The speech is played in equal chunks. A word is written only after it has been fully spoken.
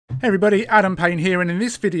Hey everybody, Adam Payne here, and in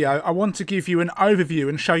this video I want to give you an overview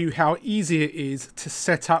and show you how easy it is to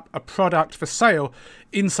set up a product for sale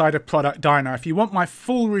inside of Product Dyno. If you want my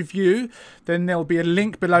full review, then there'll be a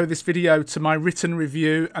link below this video to my written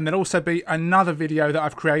review, and there'll also be another video that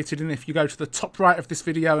I've created, and if you go to the top right of this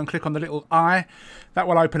video and click on the little eye, that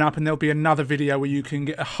will open up and there'll be another video where you can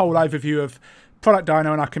get a whole overview of Product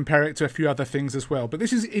Dyno, and I compare it to a few other things as well. But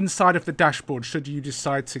this is inside of the dashboard should you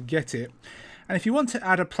decide to get it. And if you want to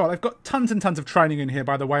add a product, I've got tons and tons of training in here,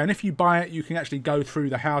 by the way, and if you buy it you can actually go through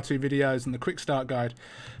the how-to videos and the quick start guide.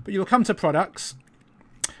 But you'll come to products,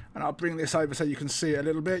 and I'll bring this over so you can see it a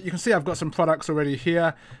little bit. You can see I've got some products already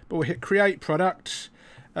here, but we'll hit create product,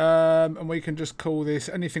 and we can just call this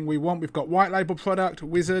anything we want. We've got white label product,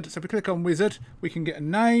 wizard. So if we click on wizard, we can get a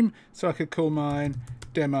name. So I could call mine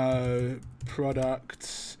demo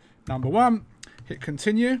product number 1, hit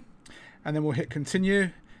continue, and then we'll hit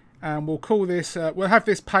continue. And we'll call this, we'll have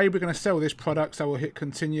this paid, we're going to sell this product, so we'll hit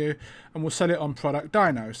continue, and we'll sell it on Product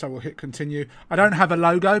Dyno, so we'll hit continue. I don't have a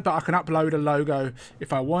logo, but I can upload a logo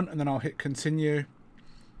if I want, and then I'll hit continue.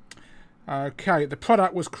 Okay, the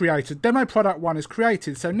product was created. Demo product 1 is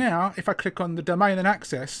created, so now if I click on the domain and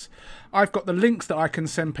access, I've got the links that I can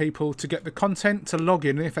send people to get the content, to log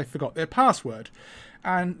in if they forgot their password.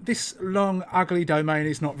 And this long ugly domain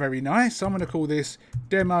is not very nice, so I'm going to call this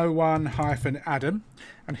demo1-adam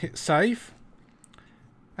and hit save.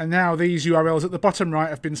 And now these URLs at the bottom right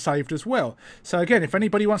have been saved as well. So again, if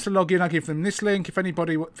anybody wants to log in, I give them this link. If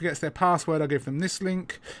anybody forgets their password, I give them this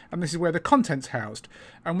link. And this is where the content's housed.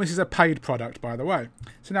 And this is a paid product, by the way.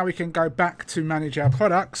 So now we can go back to manage our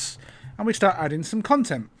products and we start adding some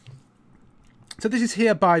content. So this is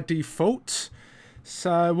here by default.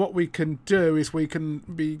 So what we can do is we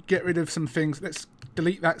can get rid of some things. Let's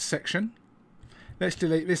delete that section. Let's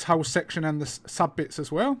delete this whole section and the sub bits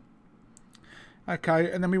as well.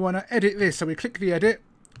 Okay, and then we want to edit this. So we click the edit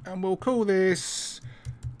and we'll call this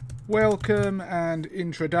welcome and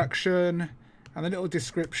introduction, and the little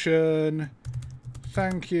description.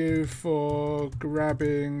 Thank you for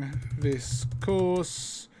grabbing this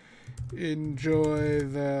course. Enjoy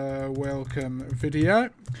the welcome video.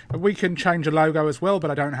 And we can change a logo as well,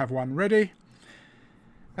 but I don't have one ready.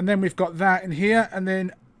 And then we've got that in here, and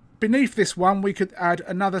then beneath this one we could add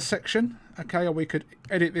another section. Okay, or we could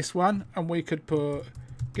edit this one and we could put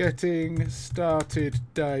getting started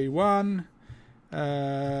day 1,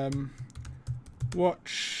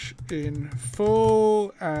 watch in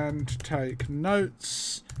full and take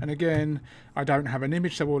notes. And again, I don't have an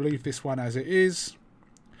image, so we'll leave this one as it is.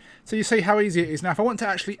 So you see how easy it is. Now if I want to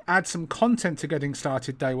actually add some content to getting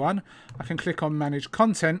started day 1, I can click on manage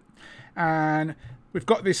content, and we've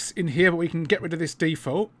got this in here, but we can get rid of this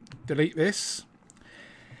default, delete this.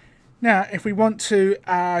 Now if we want to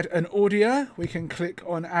add an audio, we can click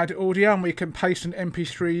on add audio and we can paste an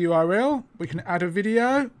MP3 URL. We can add a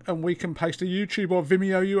video and we can paste a YouTube or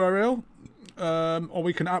Vimeo URL, or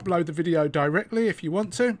we can upload the video directly if you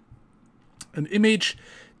want to. An image,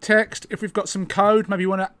 text. If we've got some code, maybe you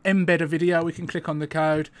want to embed a video, we can click on the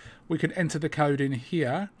code. We can enter the code in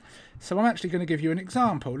here. So I'm actually going to give you an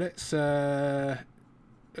example. Let's share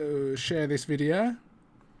this video.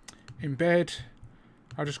 Embed.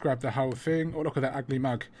 I'll just grab the whole thing. Oh, look at that ugly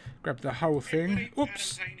mug. Grab the whole thing.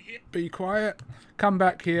 Oops. Be quiet. Come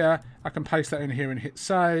back here. I can paste that in here and hit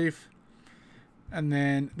save. And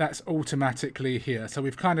then that's automatically here. So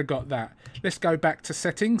we've kind of got that. Let's go back to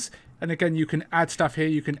settings. And again, you can add stuff here.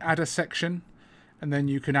 You can add a section, and then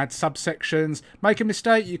you can add subsections. Make a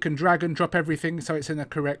mistake, you can drag and drop everything so it's in the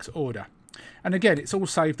correct order. And again, it's all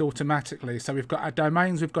saved automatically. So we've got our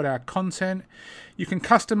domains, we've got our content. You can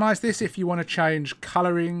customize this if you want to change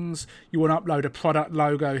colorings. You want to upload a product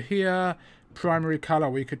logo here. Primary color,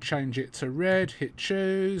 we could change it to red. Hit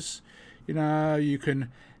choose. You know, you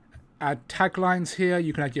can add taglines here.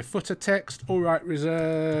 You can add your footer text. All right,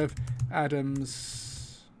 reserve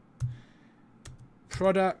Adam's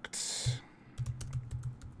product.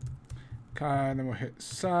 Okay, and then we'll hit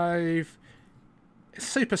save. It's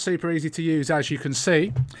super easy to use, as you can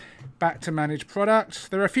see. Back to manage product.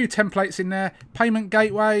 There are a few templates in there. Payment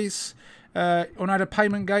gateways. On a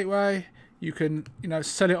payment gateway, you can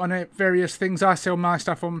sell it on it. Various things. I sell my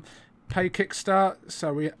stuff on Pay Kickstart,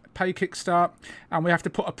 so we Pay Kickstart, and we have to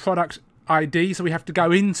put a product ID. So we have to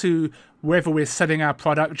go into wherever we're selling our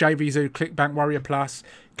product. JVZoo, ClickBank, Warrior Plus.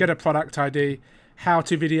 Get a product ID.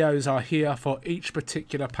 How-to videos are here for each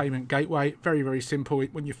particular payment gateway. Very simple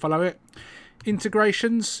when you follow it.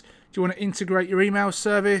 Integrations. Do you want to integrate your email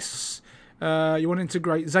service? You want to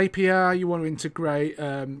integrate Zapier. You want to integrate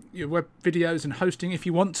your web videos and hosting if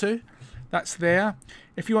you want to. That's there.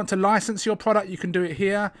 If you want to license your product, you can do it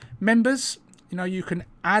here. Members, you know, you can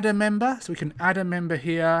add a member. So we can add a member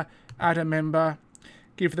here, add a member,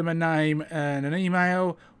 give them a name and an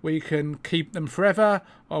email. We can keep them forever,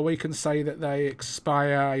 or we can say that they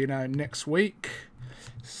expire, you know, next week.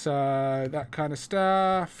 So that kind of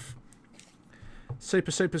stuff.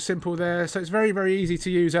 Super simple there. So it's very easy to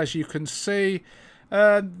use, as you can see.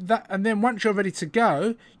 And then once you're ready to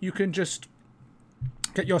go, you can just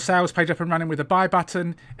get your sales page up and running with a buy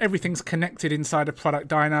button. Everything's connected inside of Product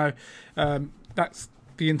Dyno. That's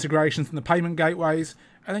the integrations and the payment gateways.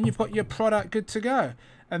 And then you've got your product good to go.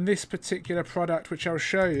 And this particular product, which I'll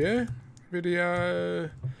show you,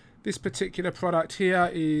 this particular product here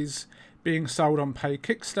is being sold on Pay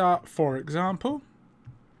Kickstart, for example.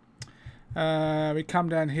 We come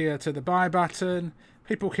down here to the buy button.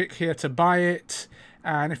 People click here to buy it.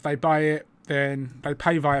 And if they buy it, then they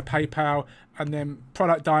pay via PayPal. And then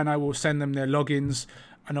Product Dyno will send them their logins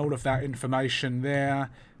and all of that information there.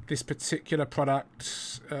 This particular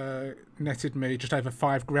product netted me just over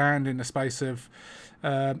 $5,000 in the space of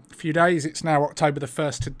a few days. It's now October the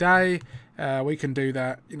 1st today. We can do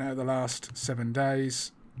that, you know, the last 7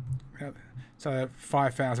 days. So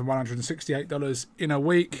 $5,168 in a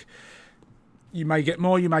week. You may get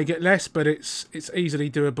more, you may get less, but it's easily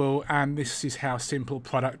doable, and this is how simple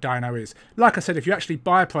Product Dyno is. Like I said, if you actually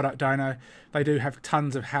buy Product Dyno, they do have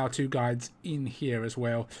tons of how-to guides in here as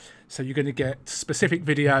well. So you're going to get specific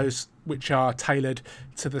videos which are tailored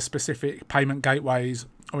to the specific payment gateways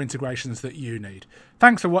or integrations that you need.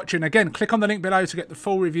 Thanks for watching. Again, click on the link below to get the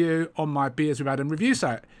full review on my Beers with Adam review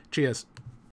site. Cheers.